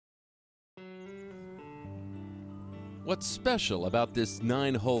What's special about this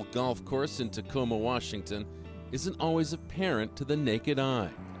 9-hole golf course in Tacoma, Washington, isn't always apparent to the naked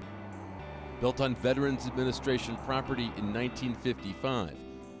eye. Built on Veterans Administration property in 1955,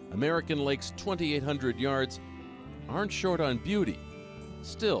 American Lake's 2,800 yards aren't short on beauty.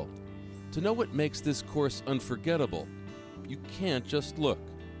 Still, to know what makes this course unforgettable, you can't just look.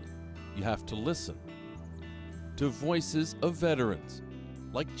 You have to listen to voices of veterans,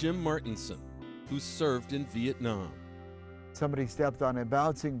 like Jim Martinson, who served in Vietnam. Somebody stepped on a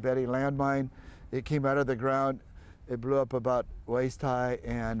bouncing Betty landmine. It came out of the ground. It blew up about waist high,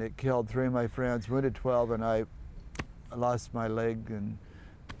 and it killed 3 of my friends, wounded 12, and I lost my leg and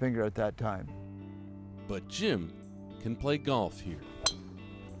finger at that time. But Jim can play golf here.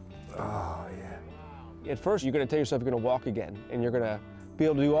 Oh, yeah. At first, you're going to tell yourself you're going to walk again, and you're going to be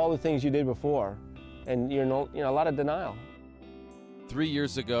able to do all the things you did before, and a lot of denial. 3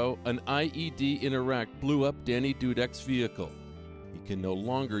 years ago, an IED in Iraq blew up Danny Dudek's vehicle. He can no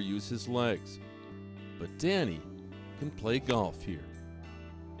longer use his legs. But Danny can play golf here.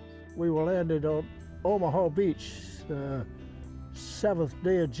 We will landed on Omaha Beach, 7th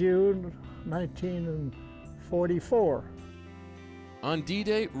day of June, 1944. On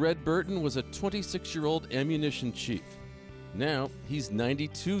D-Day, Red Burton was a 26-year-old ammunition chief. Now he's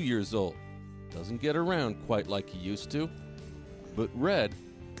 92 years old. Doesn't get around quite like he used to. But Red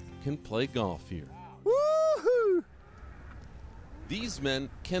can play golf here. Woo-hoo! These men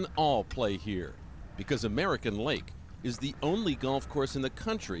can all play here because American Lake is the only golf course in the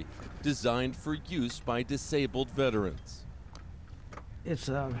country designed for use by disabled veterans. It's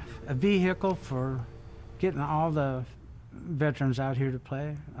a vehicle for getting all the veterans out here to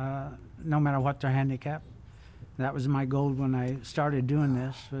play, no matter what their handicap. That was my goal when I started doing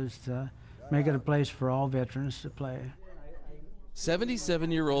this, was to make it a place for all veterans to play.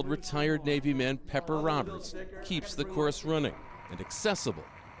 77-year-old retired Navy man Pepper Roberts keeps the course running and accessible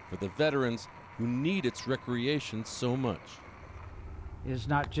for the veterans who need its recreation so much. It's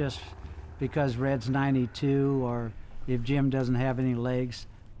not just because Red's 92 or if Jim doesn't have any legs.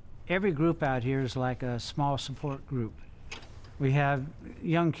 Every group out here is like a small support group. We have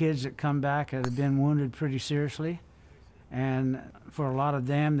young kids that come back that have been wounded pretty seriously, and for a lot of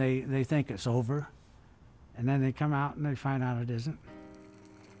them, they think it's over, and then they come out and they find out it isn't.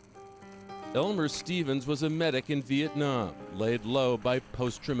 Elmer Stevens was a medic in Vietnam, laid low by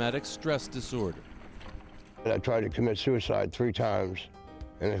post-traumatic stress disorder. I tried to commit suicide 3 times,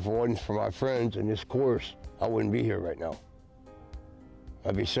 and if it wasn't for my friends and this course, I wouldn't be here right now.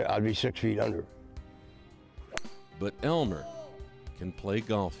 I'd be 6 feet under. But Elmer can play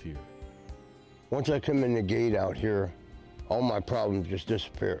golf here. Once I come in the gate out here, all my problems just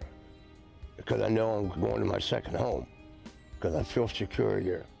disappear because I know I'm going to my second home because I feel secure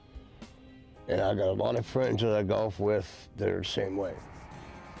here. And I got a lot of friends that I golf with that are the same way.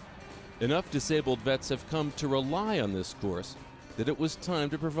 Enough disabled vets have come to rely on this course that it was time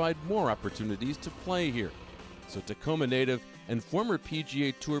to provide more opportunities to play here. So Tacoma native and former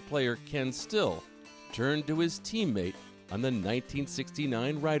PGA Tour player Ken Still turned to his teammate on the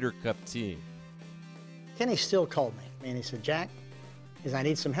 1969 Ryder Cup team. Kenny Still called me, and he said, "Jack," he says, "I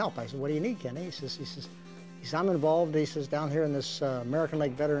need some help." I said, "What do you need, Kenny?" He says, "I'm involved," he says, "down here in this American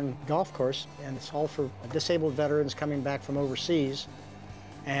Lake Veteran Golf Course, and it's all for disabled veterans coming back from overseas.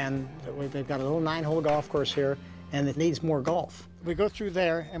 And they've got a little 9-hole golf course here, and it needs more golf." We go through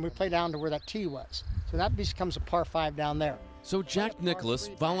there, and we play down to where that tee was. So that becomes a par 5 down there. So Jack Nicklaus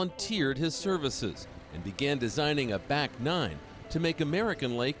volunteered his services and began designing a back 9 to make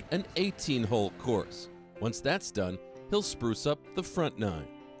American Lake an 18-hole course. Once that's done, he'll spruce up the front 9.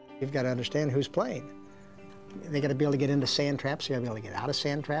 You've got to understand who's playing. They got to be able to get into sand traps. You got to be able to get out of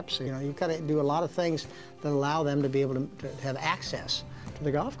sand traps. You know, you've got to do a lot of things that allow them to be able to have access to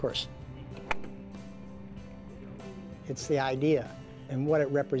the golf course. It's the idea and what it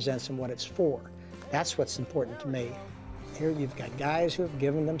represents and what it's for. That's what's important to me. Here you've got guys who have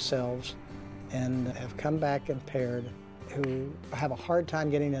given themselves and have come back impaired, who have a hard time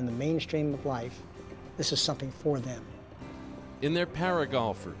getting in the mainstream of life. This is something for them. In their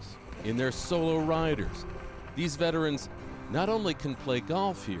paragolfers, in their solo riders, these veterans not only can play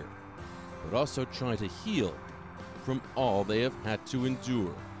golf here, but also try to heal from all they have had to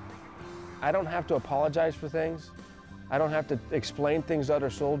endure. I don't have to apologize for things. I don't have to explain things to other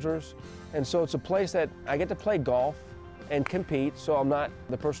soldiers. And so it's a place that I get to play golf and compete, so I'm not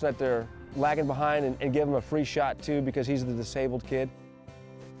the person that they're lagging behind and give him a free shot too because he's the disabled kid.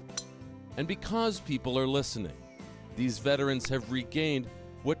 And because people are listening, these veterans have regained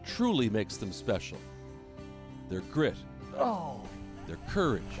what truly makes them special. Their grit, their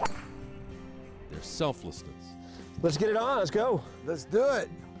courage, their selflessness. Let's get it on. Let's go. Let's do it.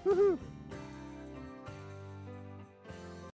 Woo-hoo.